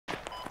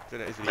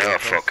Oh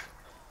fuck.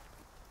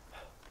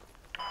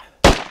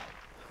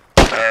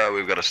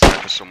 We've got a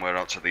sniper somewhere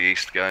out to the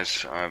east,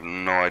 guys. I have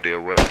no idea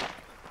where.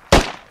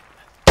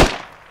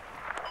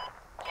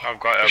 I've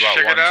got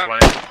about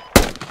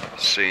 120.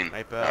 Seen.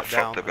 Ah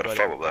fuck, they've got a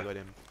FOB up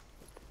there.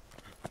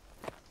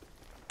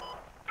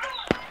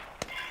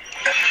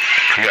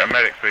 Can you get a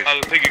medic, please?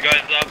 I'll pick you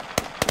guys up.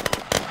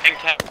 Hang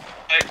tight.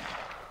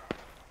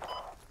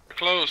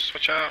 Close,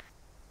 watch out.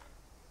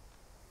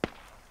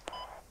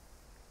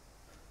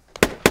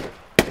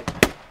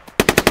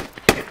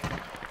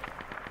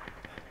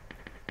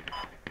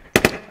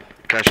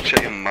 Guys,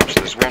 check your maps,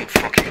 there's one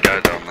fucking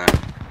guy down there.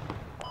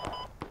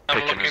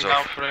 I'm looking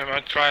down for him,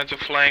 I'm trying to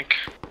flank.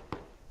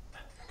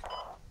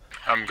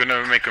 I'm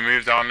gonna make a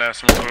move down there,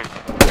 some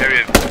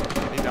area.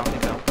 He's down.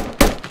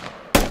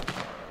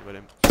 With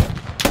him.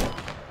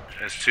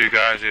 There's two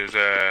guys, there's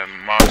a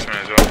marksman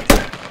as well.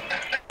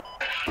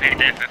 Hey,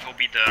 that FOB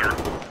there.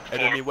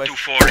 Enemy west.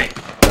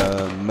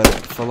 240.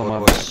 Medic, follow my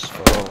voice.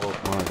 Follow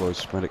my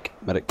voice. Medic.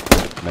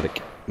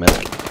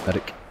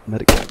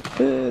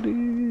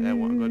 Yeah,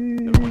 one good.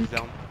 Everyone's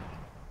down.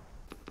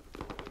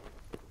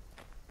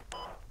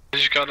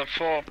 He's got a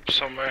FOB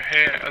somewhere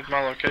here at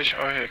my location.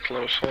 Oh, here,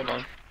 close, hold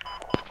on.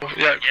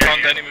 Yeah,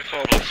 found enemy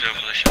FOB.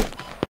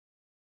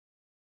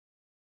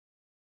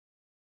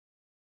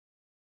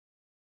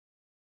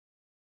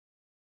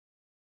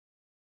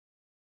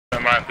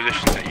 In my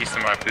position, to the east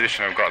of my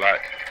position, I've got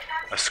like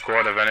a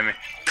squad of enemy.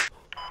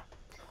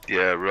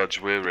 Yeah, Rog,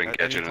 we're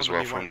engaging as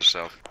well from the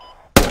south.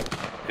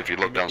 If you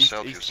look down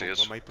south, you'll see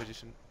us. My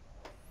position.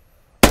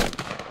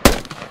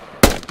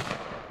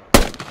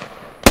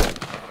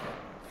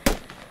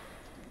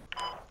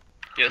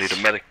 Yes. Need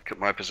a medic at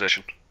my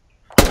position.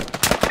 Good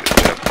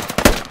job.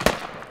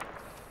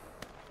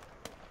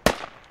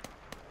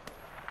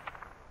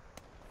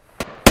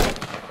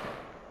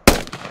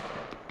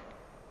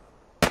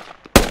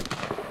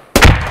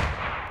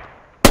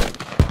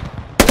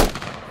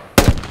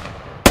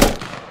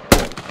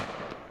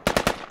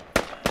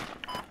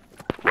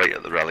 Wait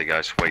at the rally,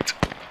 guys, wait.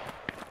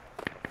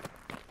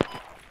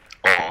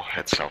 Oh,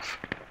 head south.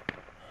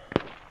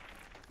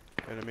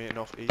 Enemy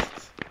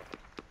northeast.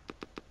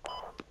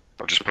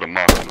 I've just put a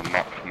mark on the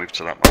map, move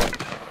to that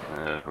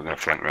mark. We're going to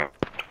flank route.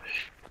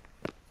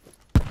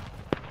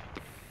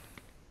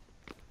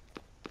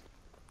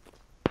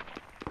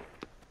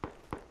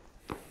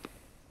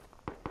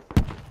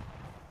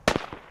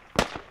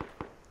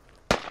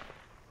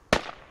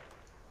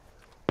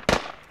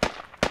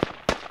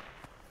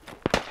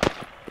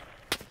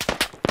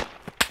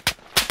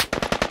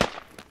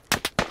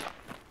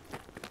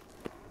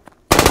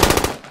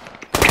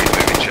 Keep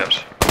moving,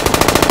 chaps.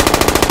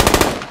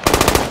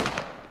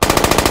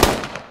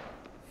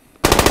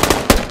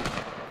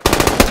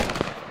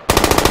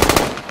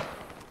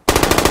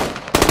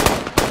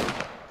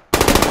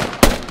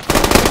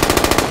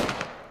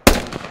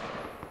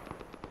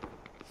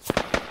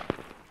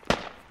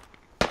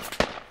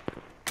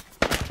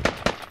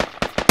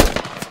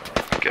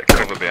 Get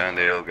cover behind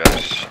the hill,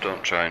 guys.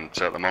 Don't try and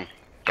set them on.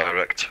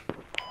 Direct.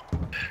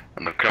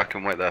 And the crack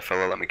and wait there,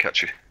 fella. Let me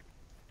catch you.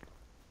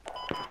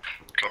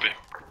 Copy.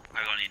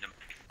 I don't need them.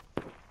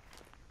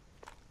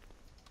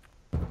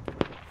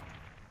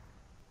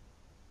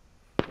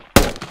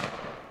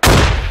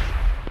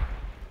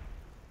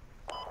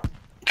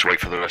 Just wait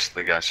for the rest of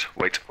the guys.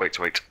 Wait.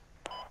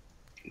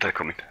 They're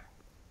coming.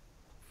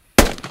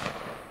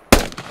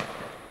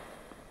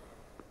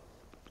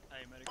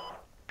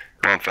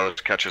 Come on,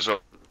 fellas, catch us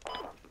up.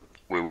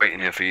 We're waiting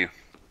here for you.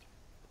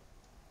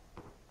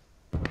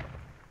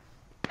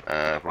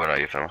 Where are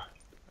you, fella?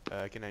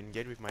 Can I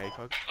engage with my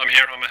ACOG? I'm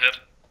here, I'm ahead.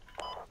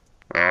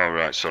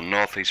 Alright, so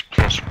northeast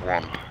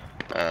 +1.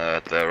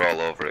 They're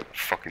all over it.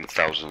 Fucking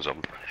thousands of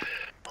them.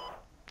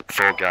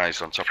 4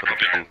 guys on top of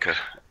the bunker,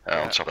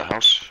 on top of the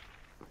house.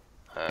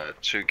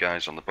 2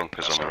 guys on the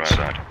bunkers on the right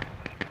side.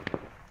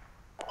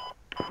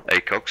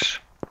 ACOGs.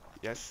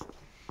 Yes.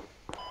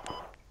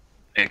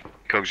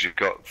 ACOGs, you've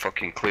got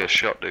fucking clear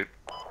shot, dude.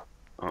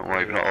 I don't know why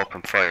you've not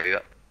opened fire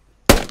yet.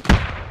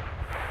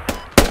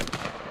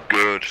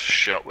 Good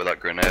shot with that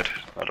grenade.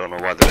 I don't know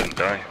why they didn't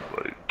die,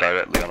 but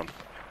directly on them.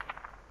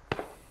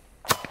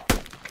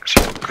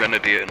 So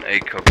grenadier and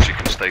ACOGs, you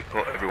can stay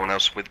put. Everyone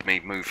else with me,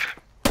 move.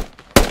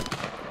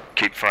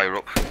 Keep fire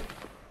up.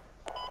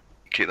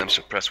 Keep them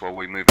suppressed while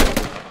we move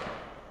in.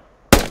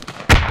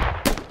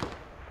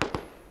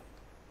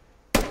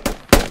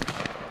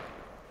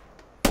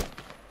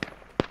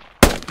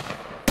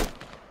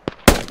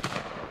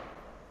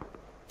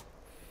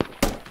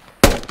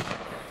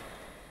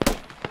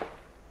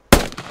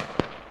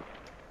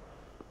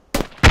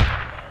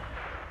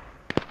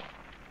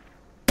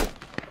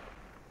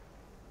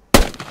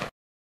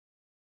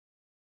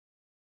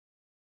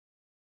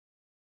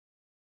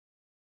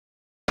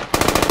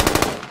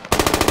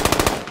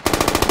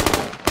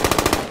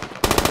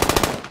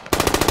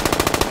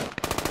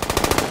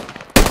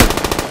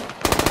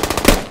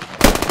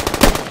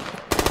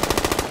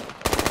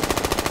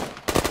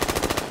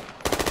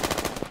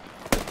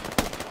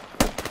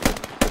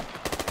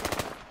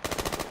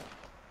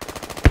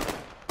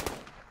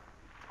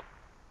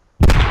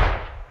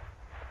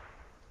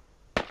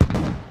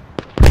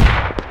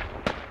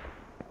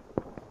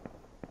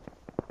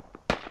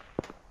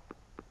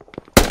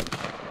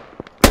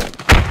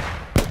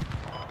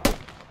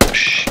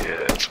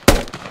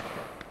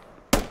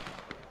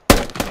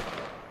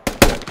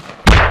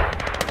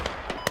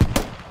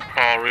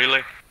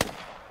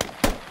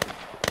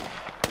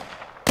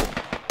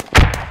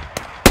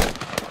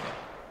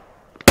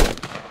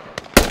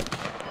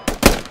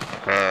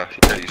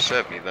 Yeah, you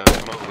saved me there.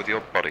 I'm over with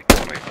your body.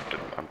 Oh, no, you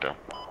didn't. I'm down.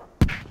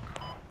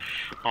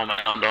 Oh man,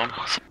 I'm down.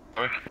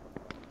 Sorry.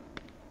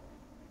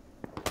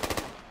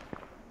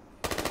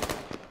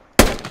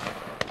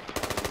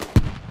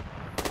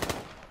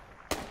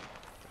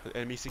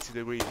 Enemy 60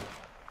 degrees.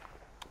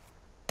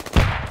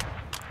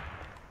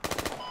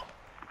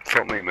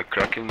 Fuck me,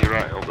 McCracken, you're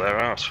right up there,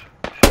 ass.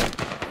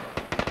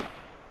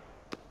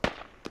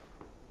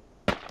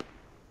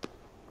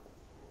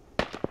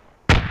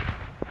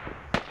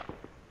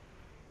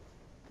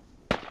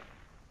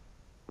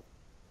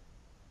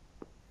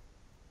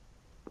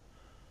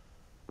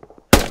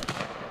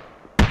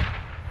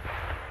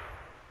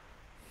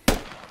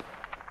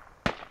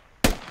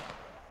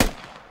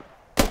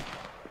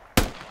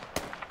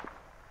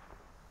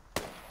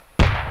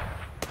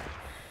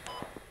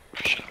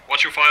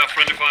 Watch your fire,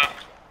 friendly fire.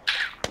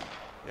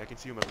 Yeah, I can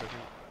see you,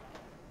 McCracken.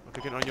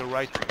 McCracken on your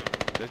right.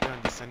 There's gonna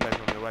be sandbags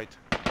on your right.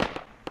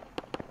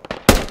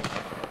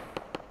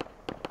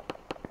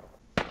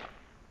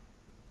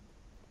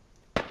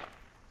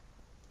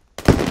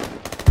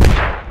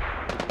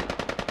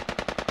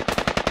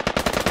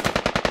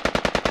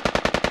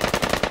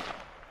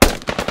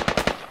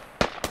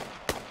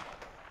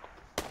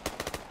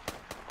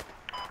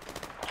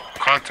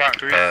 Contact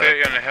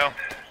 330 on the hill.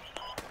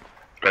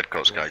 Red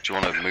Coats guy, do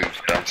you want to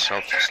move down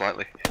south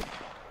slightly?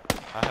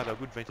 I have a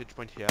good vantage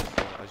point here,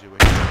 so as you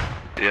wish.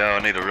 Yeah,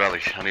 I need a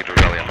rally. I'm not going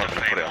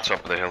to put it on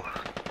top of the hill.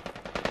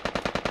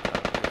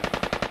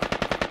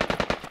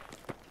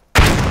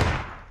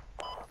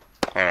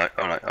 Alright,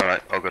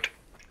 all good.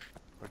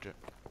 Roger.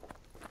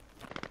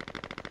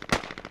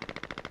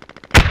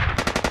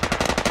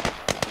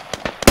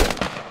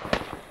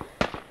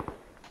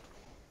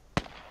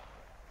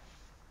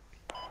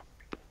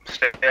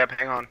 Stay up,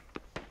 hang on.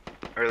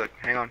 Or look,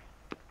 hang on.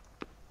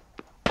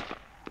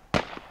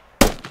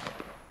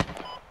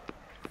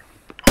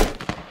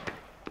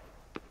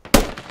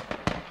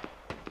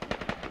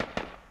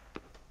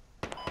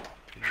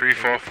 Three,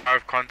 four,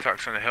 five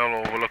contacts on the hill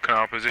overlooking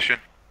our position.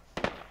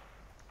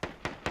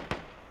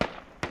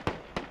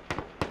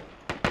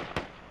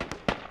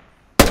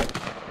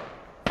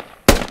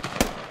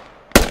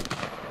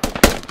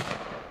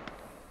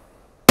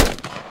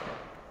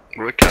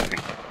 We're capping.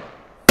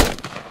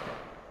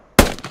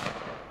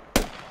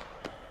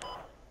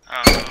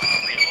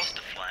 We lost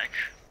the flag.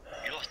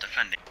 We lost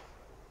defending.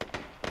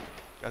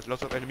 There's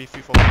lots of enemy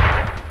 3-4.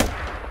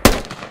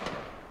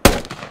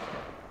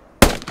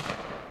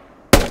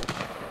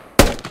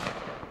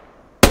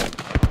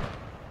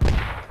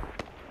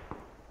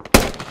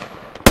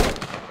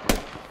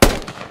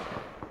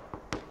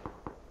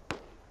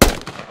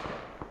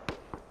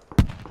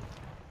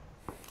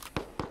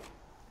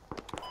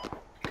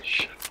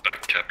 Shit, better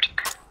kept.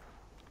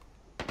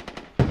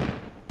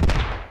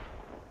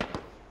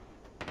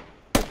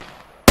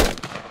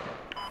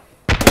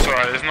 So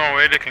there's no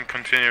way they can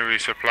continue to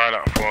resupply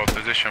that forward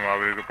position while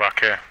we go back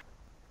here.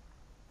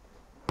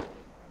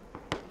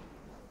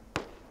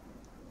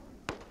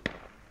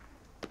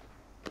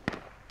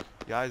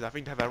 Guys, I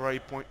think they have a rally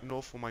point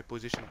north for my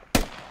position.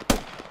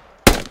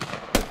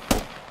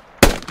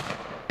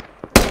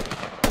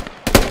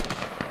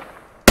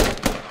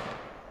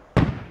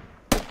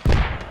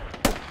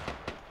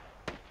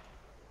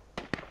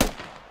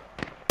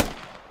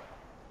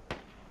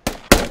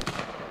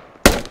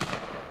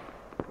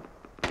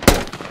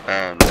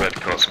 And Red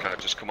Coats guy,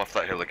 just come off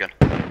that hill again.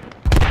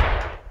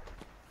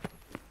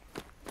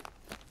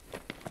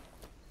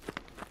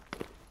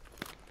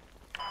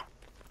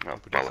 No,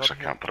 bollocks, I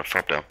can't put a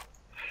FOB down.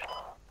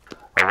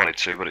 I wanted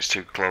to, but it's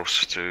too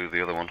close to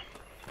the other one.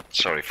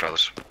 Sorry,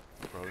 fellas.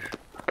 No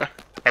problem.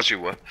 As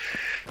you were.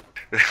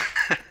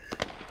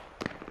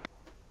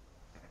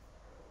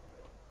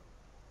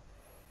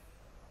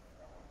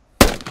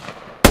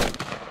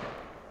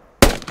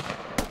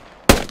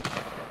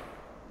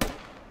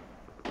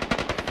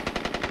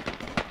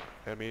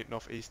 Enemy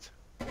northeast.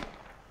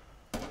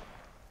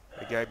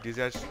 The guy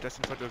blizzard just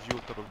in front of you,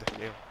 top of the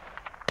hill.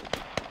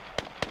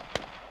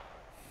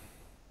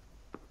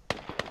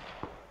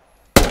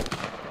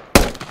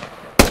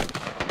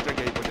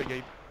 What's the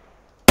game?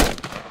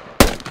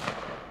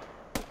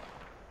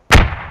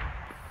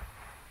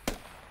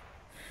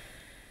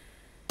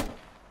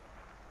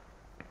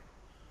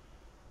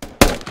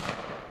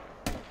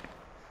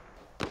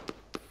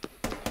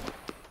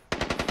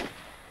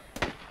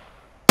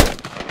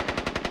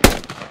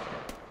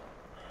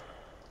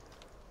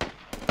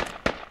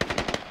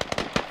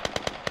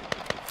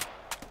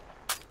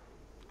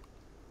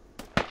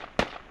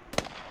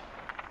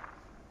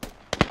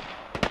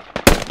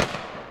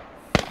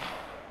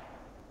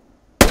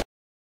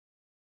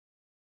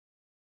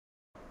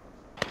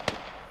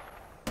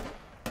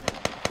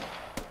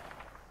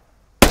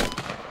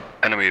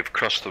 Enemy have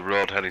crossed the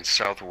road heading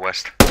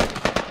southwest.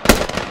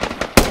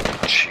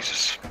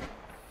 Jesus.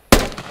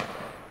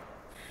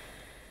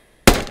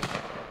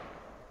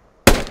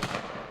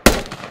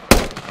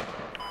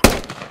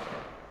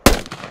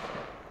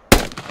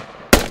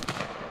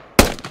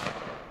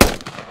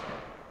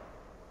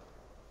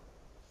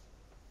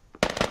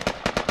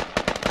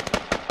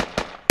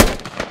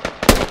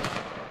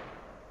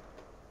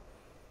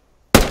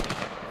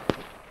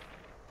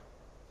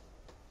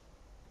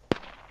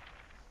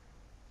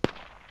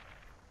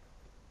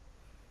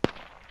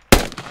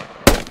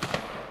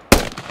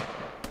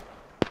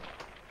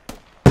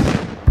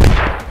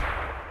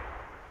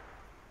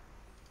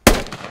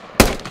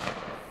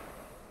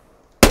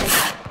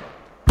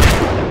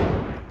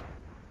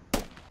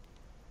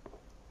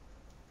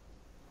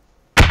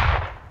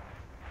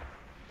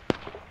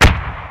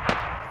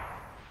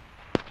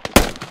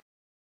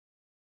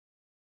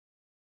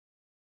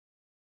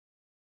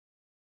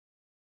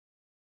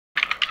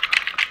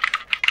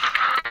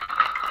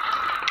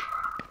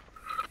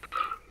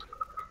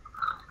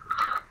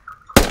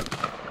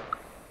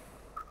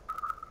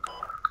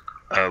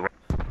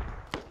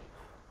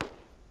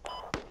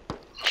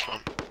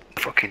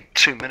 Fucking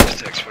 2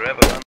 minutes takes forever,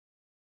 man.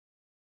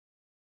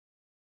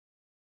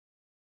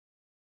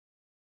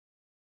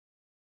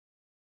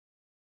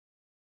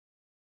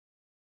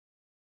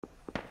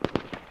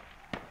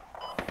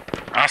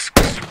 Ask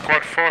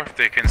Squad 4 if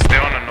they can stay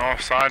on the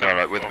north side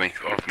Alright, of with me.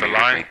 the With me.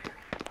 line.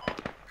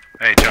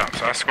 Hey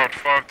chaps, ask Squad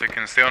 4 if they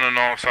can stay on the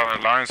north side of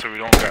the line so we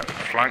don't get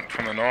flanked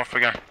from the north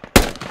again.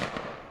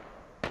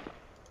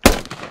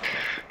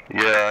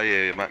 Yeah, I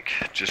hear you, Mac.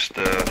 Just,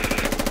 oh,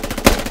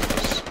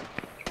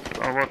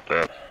 what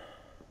the?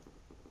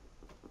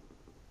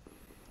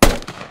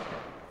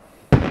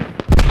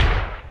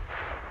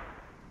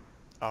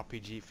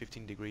 RPG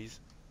 15 degrees.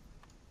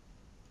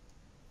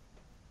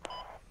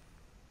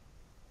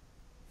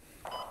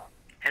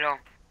 Hello.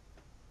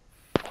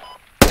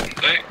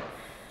 Hey.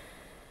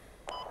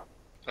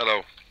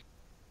 Hello.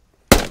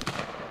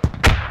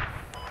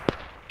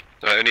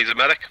 Who needs a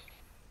medic?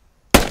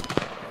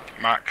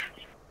 Mac.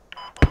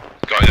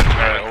 Got you.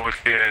 Over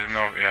here,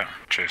 no, yeah,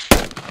 cheers.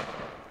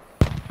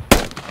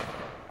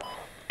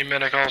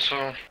 Medic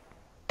also.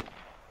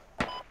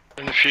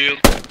 In the field.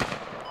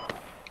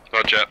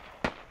 Roger.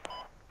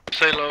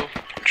 Stay low.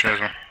 Cheers,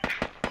 man.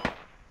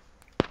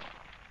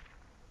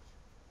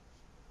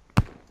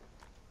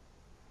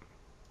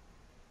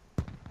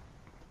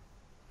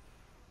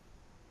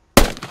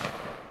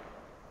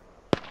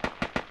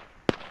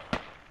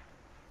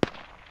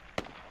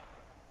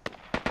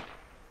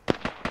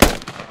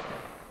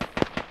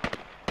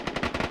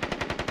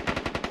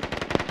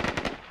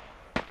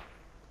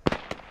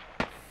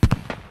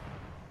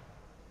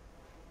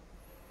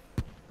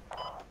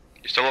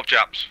 You still up,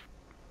 chaps?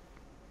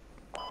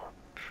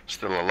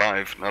 Still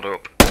alive, not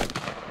up.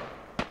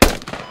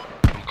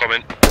 I'm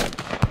coming.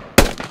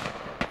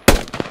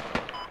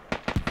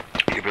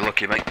 You'll be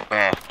lucky, mate.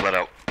 Ah, bled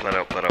out.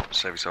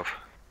 Save yourself.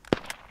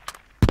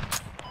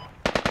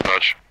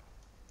 Dodge.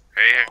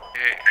 Hey.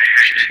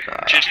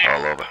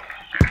 All over.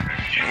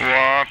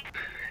 What?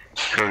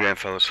 Go again,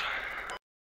 fellas.